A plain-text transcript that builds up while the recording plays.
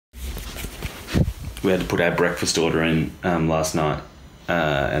we had to put our breakfast order in last night,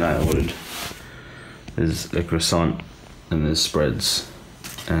 and I ordered. There's a croissant and there's spreads,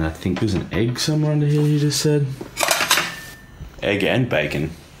 and I think there's an egg somewhere under here. You just said egg and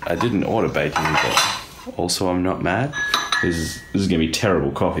bacon. I didn't order bacon, but also I'm not mad. This is gonna be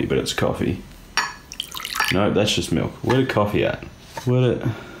terrible coffee, but it's coffee. No, that's just milk. Where the coffee at?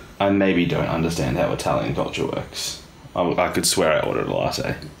 I maybe don't understand how Italian culture works. I could swear I ordered a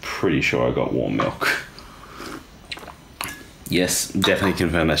latte. Pretty sure I got warm milk. Yes, definitely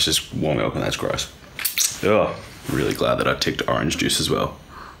confirm that's just warm milk and that's gross. Oh, really glad that I ticked orange juice as well.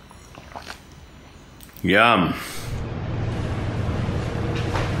 Yum.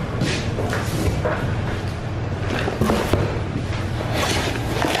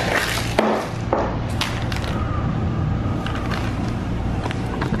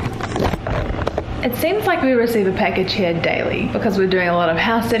 It seems like we receive a package here daily because we're doing a lot of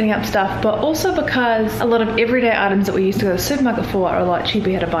house setting up stuff, but also because a lot of everyday items that we used to go to the supermarket for are a lot cheaper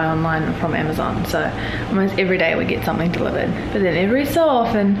here to buy online from Amazon. So almost every day we get something delivered. But then every so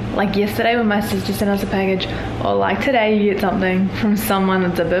often, like yesterday when my sister sent us a package, or like today you get something from someone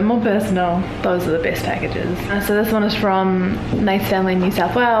that's a bit more personal. Those are the best packages. So this one is from Nath's family in New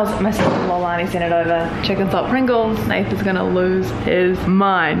South Wales. My sister-in-law Lani sent it over. Chicken salt Pringles. Nath is gonna lose his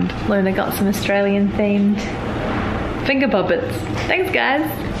mind. Luna got some Australian themed finger puppets. Thanks guys.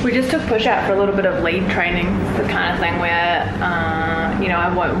 We just took Push out for a little bit of lead training. It's the kind of thing where you know,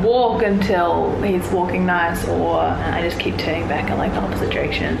 I won't walk until he's walking nice, or I just keep turning back in like the opposite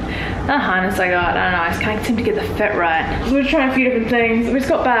direction. The harness I got, I don't know, I just can't seem to get the fit right. So we're trying a few different things. We just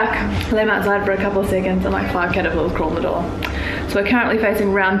got back, let him outside for a couple of seconds, and like 5 caterpillars crawled in the door. So we're currently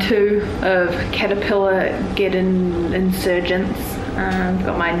facing round 2 of caterpillar insurgents. I've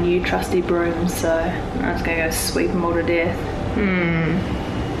got my new trusty broom, so I'm just gonna go sweep them all to death.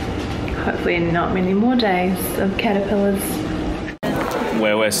 Hopefully not many more days of caterpillars.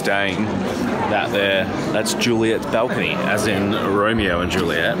 Where we're staying, that's Juliet's balcony, as in Romeo and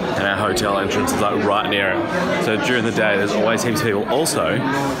Juliet, and our hotel entrance is like right near it. So during the day there's always heaps of people. Also,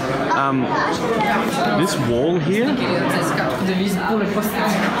 this wall here,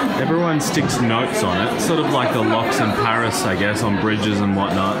 everyone sticks notes on it, sort of like the locks in Paris, I guess, on bridges and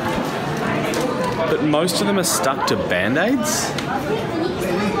whatnot. But most of them are stuck to band-aids.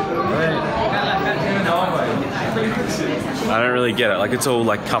 I don't really get it. Like, it's all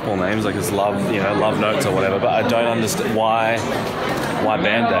like couple names, like it's love, you know, love notes or whatever, but I don't understand why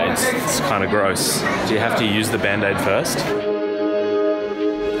band-aids. It's kind of gross. Do you have to use the band-aid first?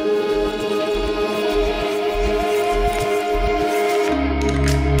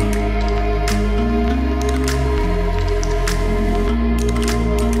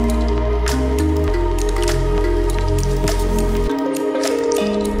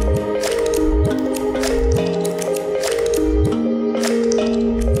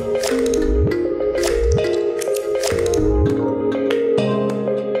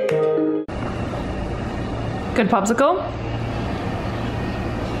 Good popsicle.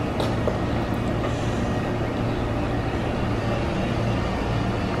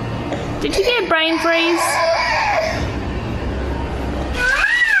 Did you get brain freeze?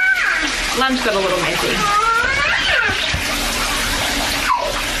 Lunch got a little messy.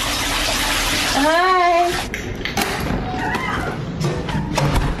 Hi.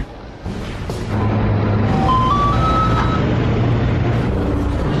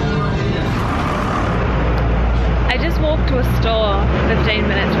 To a store 15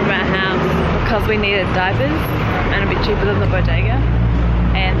 minutes from our house because we needed diapers, and a bit cheaper than the bodega,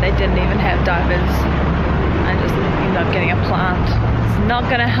 and they didn't even have diapers. I just ended up getting a plant. It's not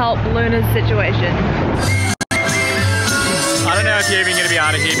going to help Luna's situation. I don't know if you're even going to be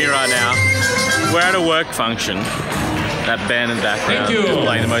able to hear me right now. We're at a work function. That band in the background is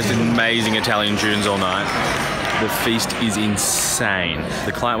playing the most amazing Italian tunes all night. The feast is insane.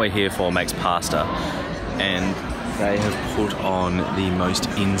 The client we're here for makes pasta, and they have put on the most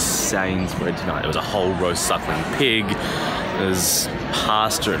insane spread tonight. There was a whole roast suckling pig, there's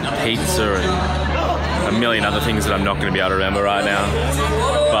pasta and pizza and a million other things that I'm not going to be able to remember right now.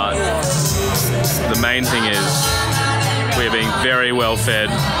 But the main thing is we're being very well fed,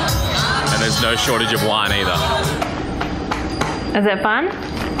 and there's no shortage of wine either. Is it fun?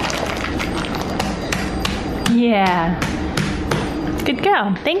 Yeah. Good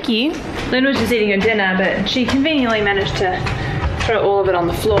girl, thank you. Luna was just eating her dinner, but she conveniently managed to throw all of it on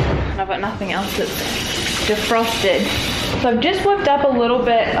the floor. And I've got nothing else that's defrosted. So I've just whipped up a little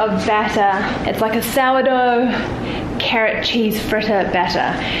bit of batter. It's like a sourdough carrot cheese fritter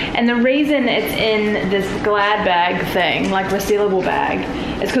batter. And the reason it's in this Glad bag thing, like resealable bag,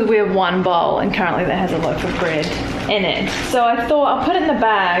 is because we have one bowl and currently that has a loaf of bread in it. So I thought I'll put it in the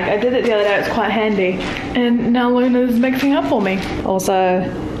bag. I did it the other day, it's quite handy. And now Luna's mixing up for me. Also,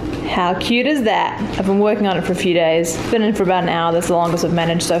 how cute is that? I've been working on it for a few days. It's been in for about an hour. That's the longest I've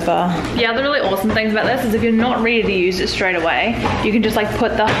managed so far. Yeah, the really awesome things about this is if you're not ready to use it straight away, you can just like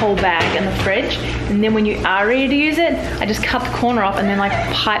put the whole bag in the fridge, and then when you are ready to use it, I just cut the corner off and then like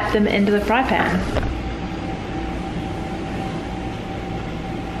pipe them into the fry pan.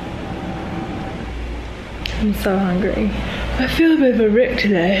 I'm so hungry. I feel a bit of a wreck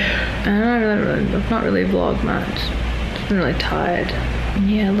today. I've not really vlogged much. Just been really tired.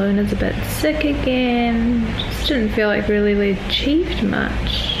 Yeah, Luna's a bit sick again. Just didn't feel like really achieved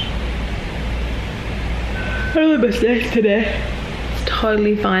much. I really miss Nath today. It's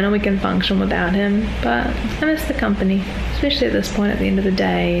totally fine and we can function without him, but I miss the company. Especially at this point at the end of the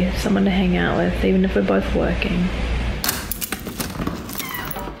day, someone to hang out with, even if we're both working.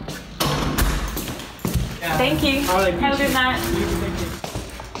 Thank you. Have a good night.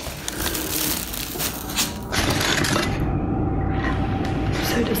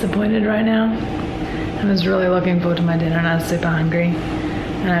 So disappointed right now. I was really looking forward to my dinner and I was super hungry.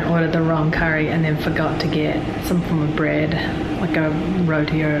 And I ordered the wrong curry and then forgot to get some form of bread, like a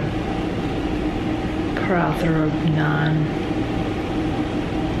roti or paratha or naan.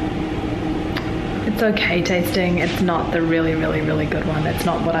 It's okay tasting. It's not the really good one. That's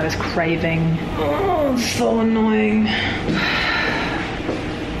not what I was craving. Oh, it's so annoying.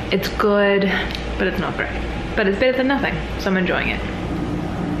 It's good, but it's not great. But it's better than nothing, so I'm enjoying it.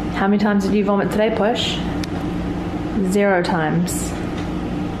 How many times did you vomit today, Push? 0 times.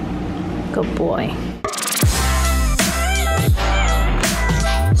 Good boy.